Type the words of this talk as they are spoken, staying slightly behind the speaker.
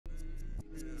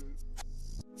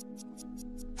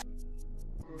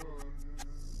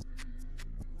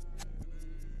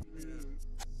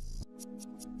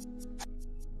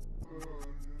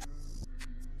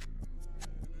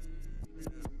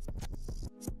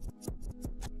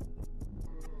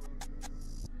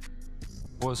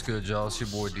What's good, y'all? It's your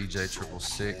boy DJ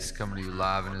 6ixx coming to you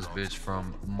live in this bitch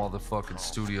from motherfucking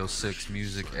Studio 6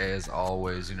 Music, as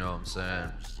always, you know what I'm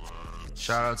saying?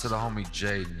 Shout out to the homie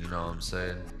Jayden, you know what I'm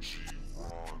saying?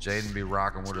 Jayden be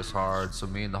rocking with us hard, so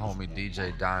me and the homie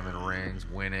DJ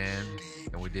DiamondRingz went in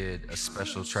and we did a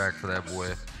special track for that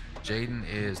boy. Jayden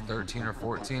is 13 or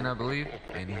 14, I believe,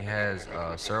 and he has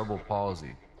cerebral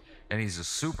palsy. And he's a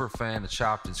super fan of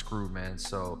Chopped and Screwed, man,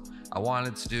 so I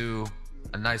wanted to do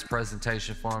a nice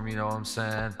presentation for him, you know what I'm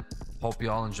saying? Hope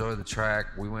y'all enjoy the track.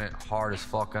 We went hard as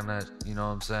fuck on it, you know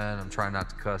what I'm saying? I'm trying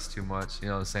not to cuss too much, you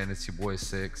know what I'm saying? It's your boy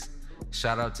 6.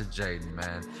 Shout out to Jayden,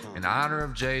 man. In honor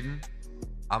of Jayden,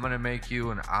 I'm gonna make you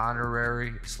an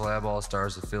honorary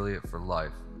SlabAllStarz affiliate for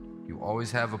life. You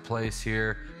always have a place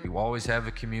here, you always have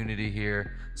a community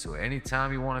here, so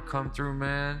anytime you want to come through,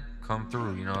 man, come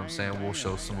through, you know what I'm saying? We'll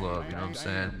show some love, you know what I'm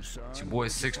saying? It's your boy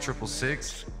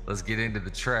 6ixx. Let's get into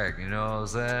the track, you know what I'm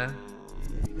saying?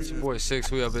 It's your boy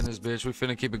 6, we up in this bitch. We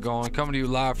finna keep it going. Coming to you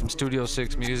live from Studio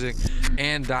 6 Music,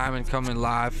 and Diamond coming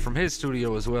live from his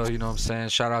studio as well, you know what I'm saying?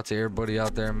 Shout out to everybody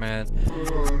out there, man.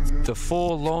 The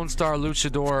full Lone Star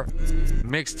Luchador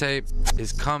mixtape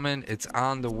is coming. It's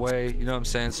on the way, you know what I'm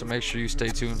saying? So make sure you stay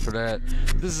tuned for that.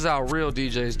 This is how real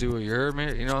DJs do it, you heard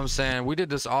me? You know what I'm saying? We did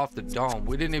this off the dome.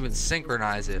 We didn't even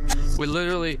synchronize it. We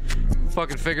literally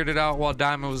fucking figured it out while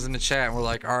Diamond was in the chat, and we're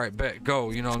like, all right, bet,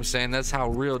 go, you know what I'm saying? That's how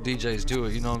real DJs do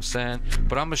it, you know what I'm saying?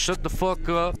 But I'm gonna shut the fuck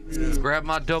up, grab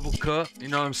my double cup, you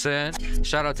know what I'm saying?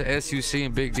 Shout out to SUC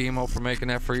and Big Demo for making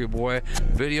that for you, boy.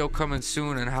 Video coming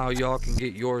soon and how y'all can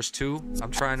get yours too. I'm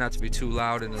trying not to be too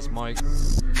loud in this mic.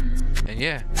 And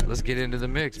yeah, let's get into the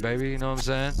mix, baby, you know what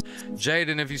I'm saying?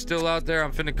 Jayden, if you're still out there,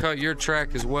 I'm finna cut your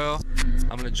track as well.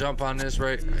 I'm gonna jump on this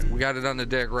right, we got it on the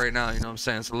deck right now, you know what I'm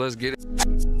saying? So let's get it.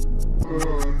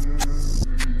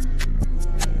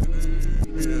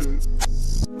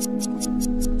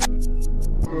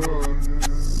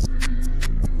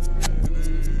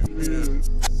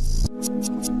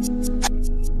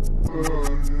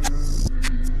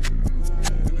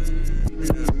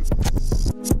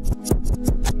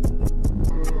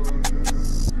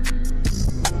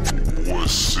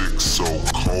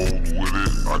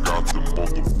 I got the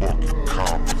motherfucking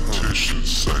competition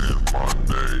saying my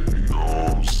name, you know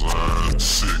what I'm saying?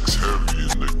 6 heavy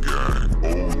in the gang,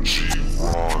 OG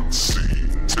Ron C.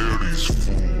 Tell these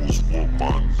fools what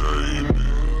my name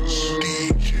is.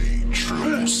 DJ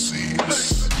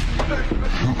 6ixx.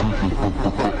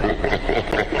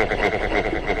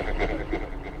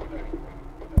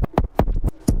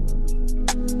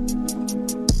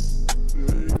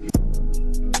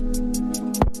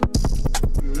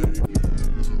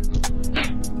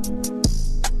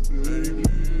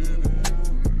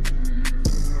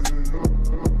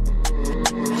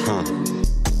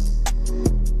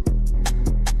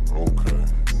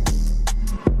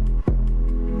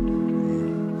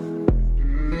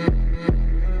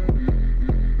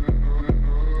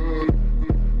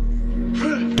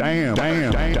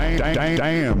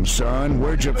 Damn, son,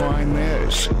 where'd you find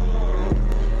this? Love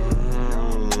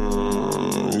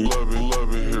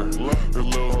it here. The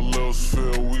little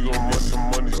spill, we gon' make some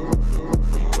money.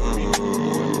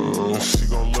 She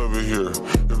gon' love it here.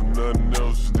 If nothing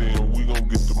else, then we gon'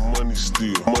 get the money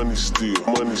still. Money still.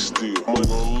 We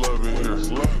gon' love it here.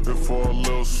 If for a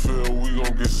little spill, we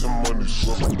gon' get some money.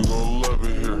 We gon' love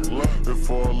it here. If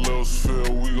for a little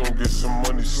spill, we gon' get some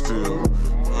money still.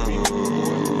 We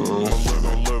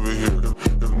gon' love it here.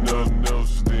 If nothing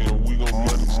else, then we gon'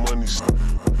 money still.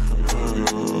 We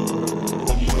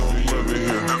gon' love it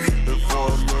here. If for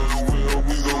a little spill,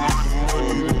 we gon' get the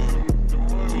money then.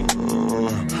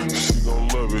 She gon'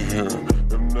 love it here.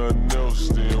 If nothing else,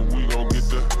 then we gon' get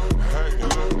the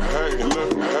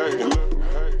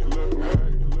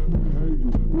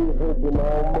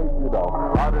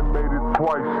I done made it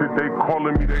twice, shit, they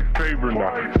calling me they favorite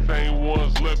now. Same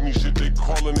ones left me, shit, they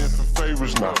calling in for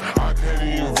favors now. I can't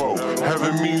even vote,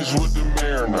 having meetings with the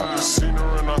mayor now. Seen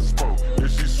her and I spoke,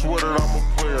 if she sweated I'm a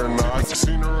player now. I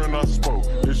seen her and I spoke,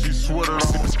 if she sweated I'm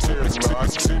a player now. I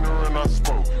seen her and I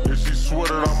spoke, if she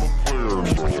sweated I'm a player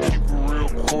now. Keep it real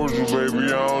cordial, baby,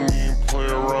 I don't even play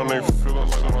around. They feel like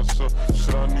myself,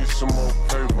 shit, I need some more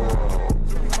paper.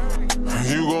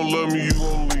 You gon' love me, you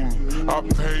gon' leave me. I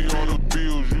pay all the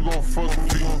bills, you gon' fucking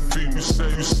feed me. You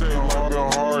say, I've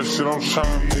been hard, shit, I'm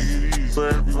trying to make it easy.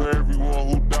 For everyone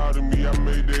who doubted me, I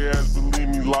made their ass believe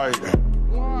me like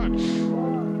what?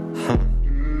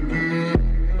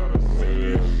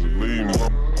 Believe me.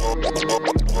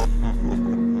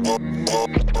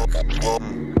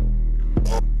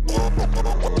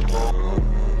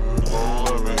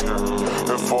 Love it here.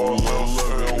 If all else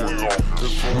fail, we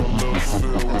gon'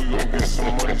 feel, we gon' get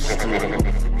some money still.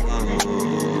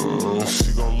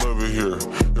 She gon' love it here.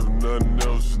 If nothing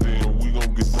else, then we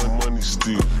gon' get the money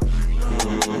still.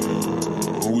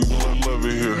 We gon' love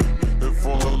it here. If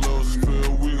all her loves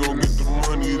fail, we gon' get the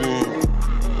money then.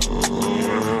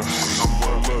 She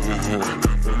gon' love it here.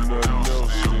 If nothing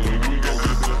else, then we gon'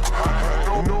 get the.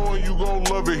 Knowing you gon'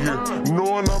 love it here.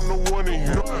 Knowing I'm the one in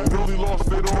here. Really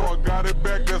lost it all, I got it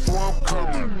back, that's why I'm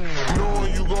coming.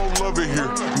 Knowing you gon' love it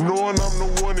here. Knowing I'm the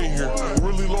one in here.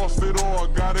 Really lost it all, I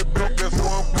got it back, that's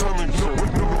why I'm coming.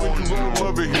 Knowing you gon'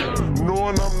 love it here.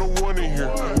 Knowing I'm the one in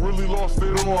here. Really lost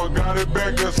it all, I got it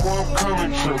back, that's why I'm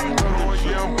coming. Knowing,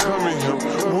 yeah, I'm coming here.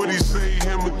 What he say,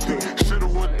 Timothy?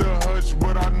 Should've went the hush,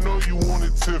 but I know you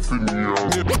wanted Tiffany.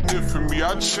 Nipping me,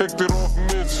 I checked it off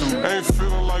mentally. Ain't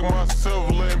feeling like myself,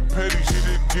 letting petty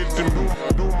shit get to me.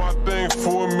 Do my thing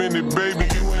for a minute, baby.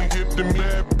 You ain't hip to me.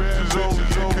 Bad only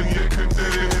hip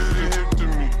to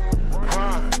me.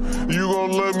 Huh? You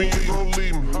gon' love me, you gon'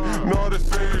 leave me. No, this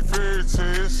fairy tale, it's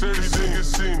everything you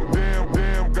see me.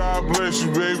 Damn, God bless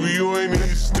you, baby. You ain't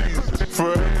even sneeze.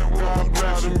 For damn, God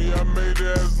bless me, I made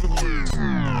it as believe.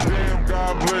 Damn,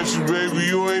 God bless you, baby.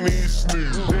 You ain't even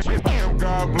sneeze. Damn,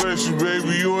 God bless you, baby.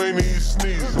 You ain't even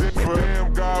sneeze. For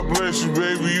damn, God bless you,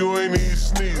 baby. You ain't even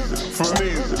sneeze. For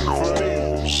sneezing.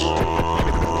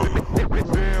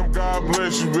 Damn, God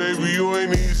bless you, baby, you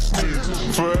ain't even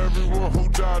sneeze. For everyone who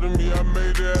doubted me, I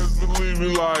made it as believe me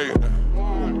like.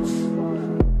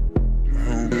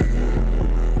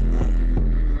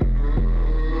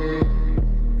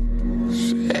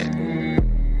 Shit.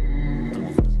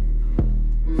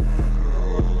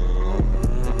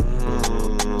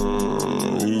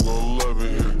 You gon' love it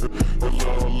here. If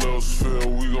all else fail,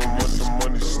 we gon' make the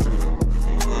money still.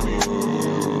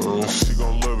 She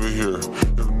gon' love it here.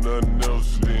 If nothing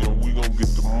else, then we gon' get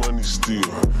the money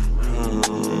still.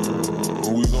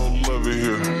 We gon' love it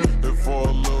here. If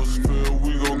all else fail,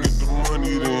 we gon' get the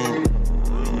money then.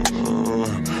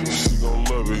 She gon'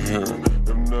 love it here.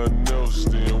 If nothing else,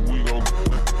 then we gon'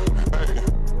 hey.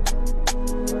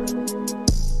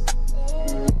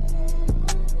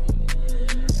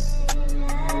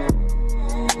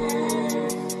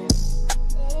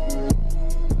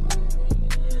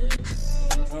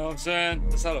 You know what I'm saying?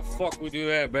 That's how the fuck we do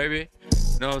that, baby.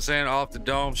 You know what I'm saying? Off the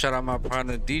dome. Shout out my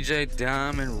partner DJ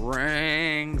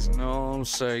DiamondRingz. You know what I'm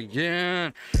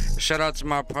saying? Shout out to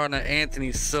my partner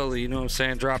Anthony Sully. You know what I'm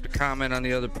saying? Drop a comment on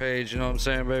the other page. You know what I'm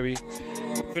saying, baby?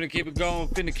 Finna keep it going.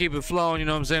 Finna keep it flowing. You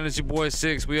know what I'm saying? It's your boy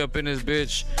Six. We up in this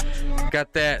bitch.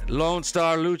 Got that Lone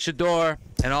Star Luchador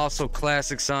and also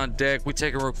classics on deck. We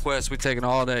taking requests. We taking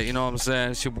all that. You know what I'm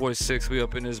saying? It's your boy Six. We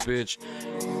up in this bitch.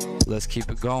 Let's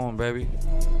keep it going, baby.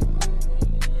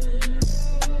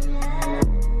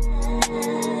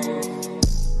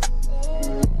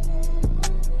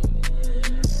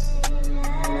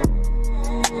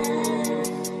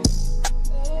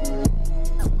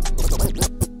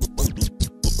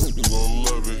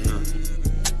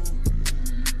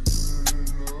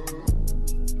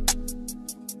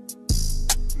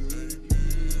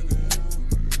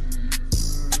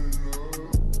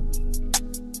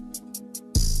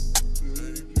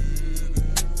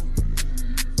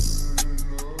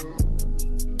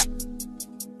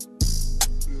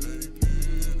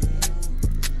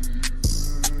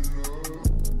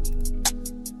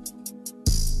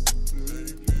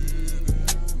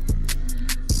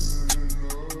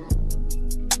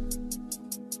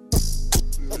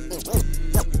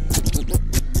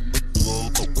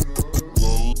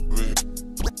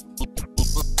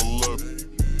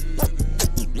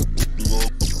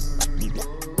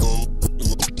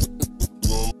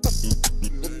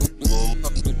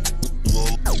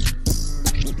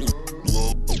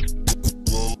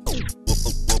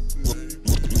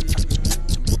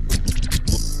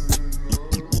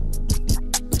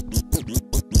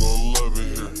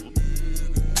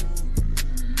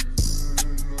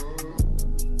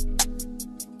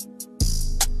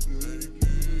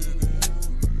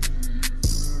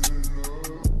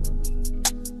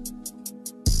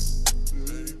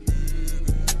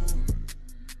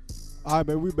 All right,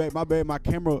 baby, we back. My bad, my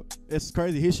camera, it's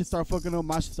crazy. His shit start fucking up.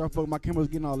 My shit start fucking. My camera's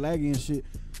getting all laggy and shit.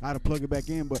 I had to plug it back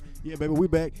in, but yeah, baby, we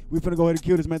back. We finna go ahead and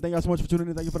kill this, man. Thank y'all so much for tuning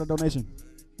in. Thank you for the donation.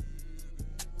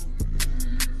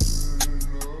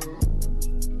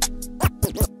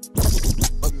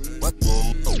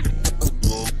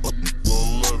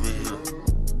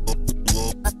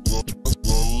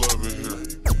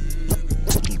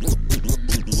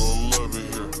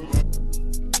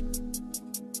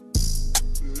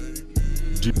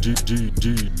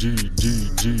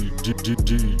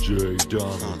 DJ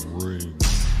DiamondRingz.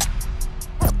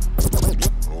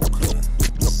 Okay.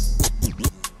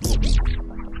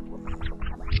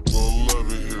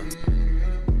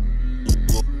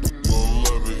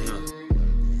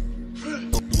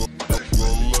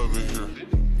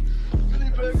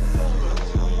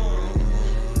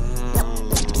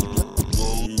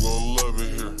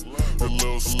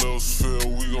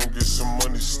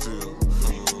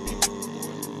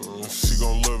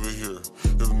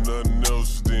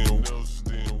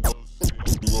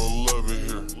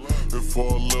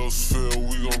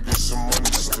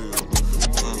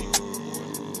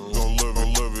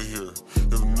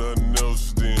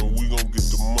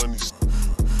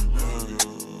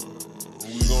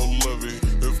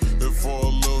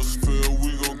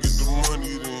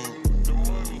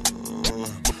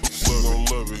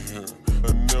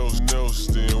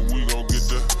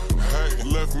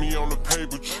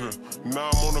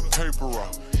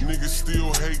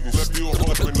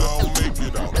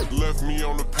 Left me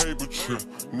on the paper trip,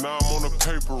 now I'm on the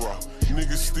paper route.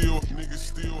 Niggas still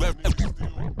left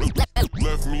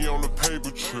me on the paper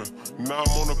trip, now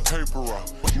I'm on the paper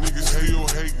route. Niggas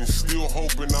hating, still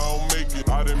hoping I don't make it.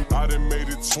 I done made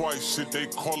it twice, shit, they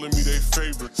calling me they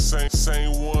favorite.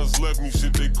 Same ones left me,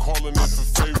 shit, they calling in for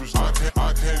favors. I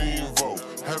can't even vote,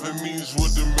 having meetings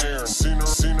with the mayor. Seen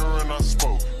her and I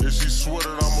spoke, yeah, she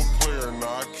sweated I'm a player. Now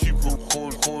I keep them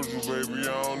cordial, baby,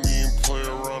 I don't even play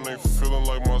around. Ain't feeling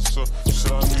like myself,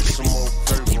 shit, I need some more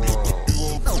paper around.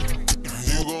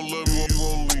 You gon' love me, you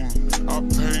gon' leave me. I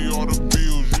pay all the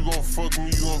bills, you gon' fuck me,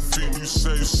 you gon' feed me. You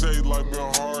say life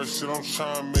been hard, shit, I'm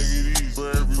trying to make it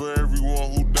easy. For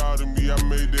everyone who doubted me, I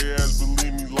made their ass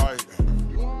believe me like.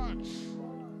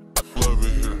 Love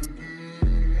it here.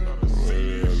 Made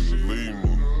their ass believe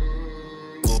me.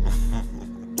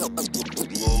 You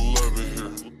gon' love it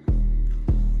here.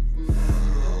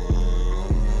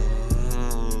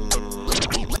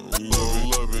 You gon'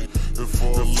 love it. If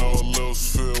all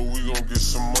else fail, we gon' get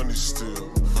some money still.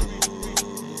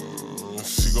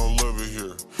 She gon' love it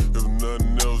here. If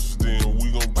nothing else, then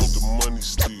we gon' get the money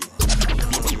still.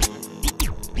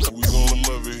 We gon'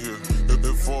 love it here.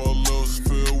 If all else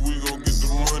fail, we gon' get the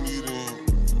money then.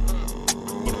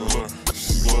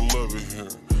 She gon' love it here.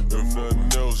 If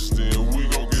nothing else, then we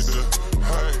gon' get the.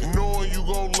 Hey, knowing you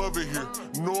gon' love it here.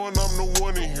 Knowing I'm the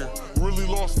one in here. Really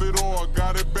lost it all, I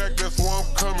got it back, that's why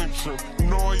I'm coming from.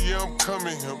 No, yeah, I'm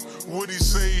coming him. What he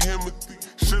say, Timothy?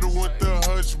 Should've went the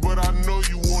Hutch, but I know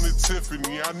you wanted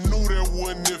Tiffany. I knew that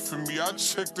wasn't it for me, I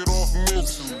checked it off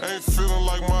mentally. Ain't feeling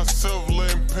like myself,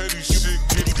 letting petty shit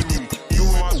get to me. You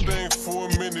my thing for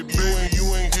a minute, baby,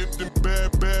 you ain't hip them.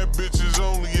 Bad bitches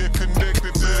only, yeah,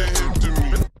 connected to the hip to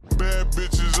me. Bad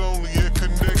bitches only, yeah,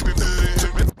 connected to the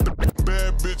hip.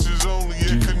 Bad bitches only,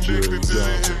 yeah, connected to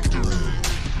the hip to me.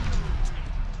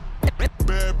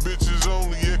 Bad bitches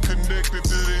only, yeah, connected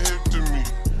to the hip to me.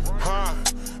 Huh?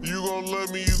 You gon'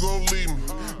 love me, you gon' leave me.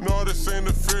 No, this ain't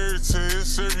a fairy tale,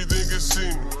 it's everything you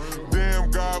see me. Damn,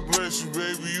 God bless you,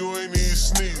 baby, you ain't even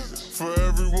sneezing. For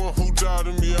everyone who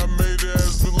doubted me, I made their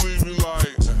ass believe me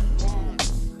like.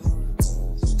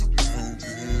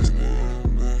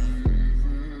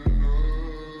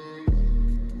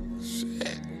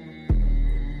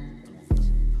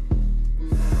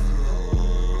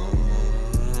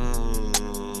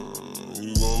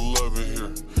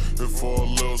 If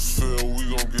all else fail, we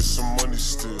gon' get some money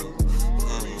still.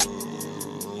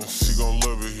 She gon'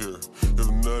 love it here. If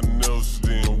nothing else,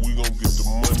 then we gon' get the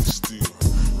money still.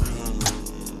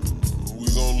 We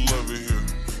gon' love it here.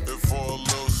 If all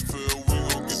else fail, we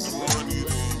gon' get the money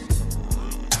then.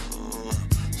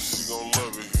 She gon'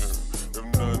 love it here. If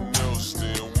nothing else,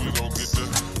 then we gon' get the.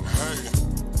 Hey.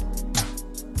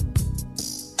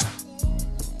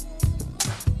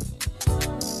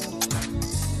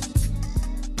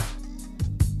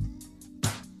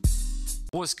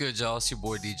 What's good, y'all? It's your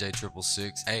boy DJ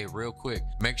 6ixx. Hey, real quick,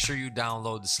 make sure you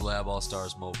download the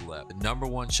SlabAllStarz mobile app, the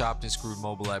 #1 chopped and screwed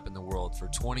mobile app in the world for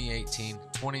 2018,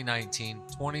 2019,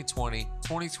 2020,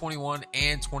 2021,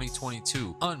 and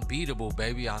 2022. Unbeatable,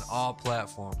 baby, on all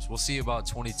platforms. We'll see about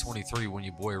 2023 when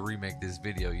your boy remake this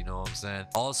video, you know what I'm saying?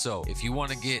 Also, if you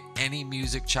want to get any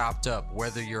music chopped up,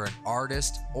 whether you're an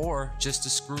artist or just a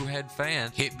Screwhead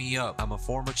fan, hit me up. I'm a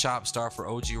former chop star for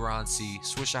OG Ron C,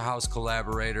 Swishahouse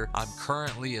collaborator. I'm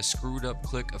currently a Screwed Up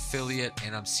Click affiliate,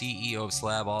 and I'm CEO of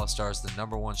SlabAllStarz, the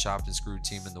 #1 chopped and screwed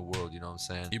team in the world, you know what I'm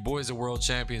saying? Your boy's a world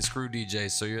champion screw DJ,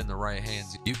 so you're in the right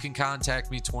hands. You can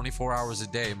contact me 24 hours a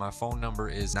day. My phone number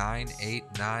is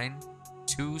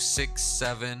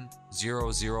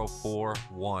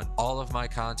 989-267-0041. All of my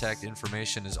contact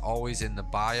information is always in the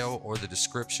bio or the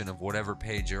description of whatever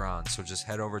page you're on, so just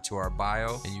head over to our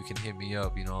bio and you can hit me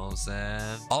up, you know what I'm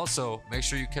saying? Also, make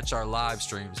sure you catch our live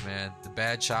streams, man. The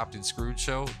Bad Chopped and Screwed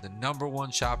Show, the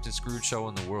 #1 chopped and screwed show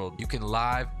in the world. You can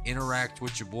live interact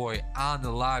with your boy on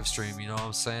the live stream, you know what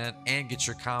I'm saying? And get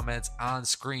your comments on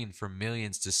screen for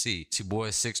millions to see. It's your boy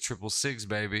 6ixx,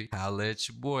 baby. Holla at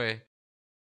your boy.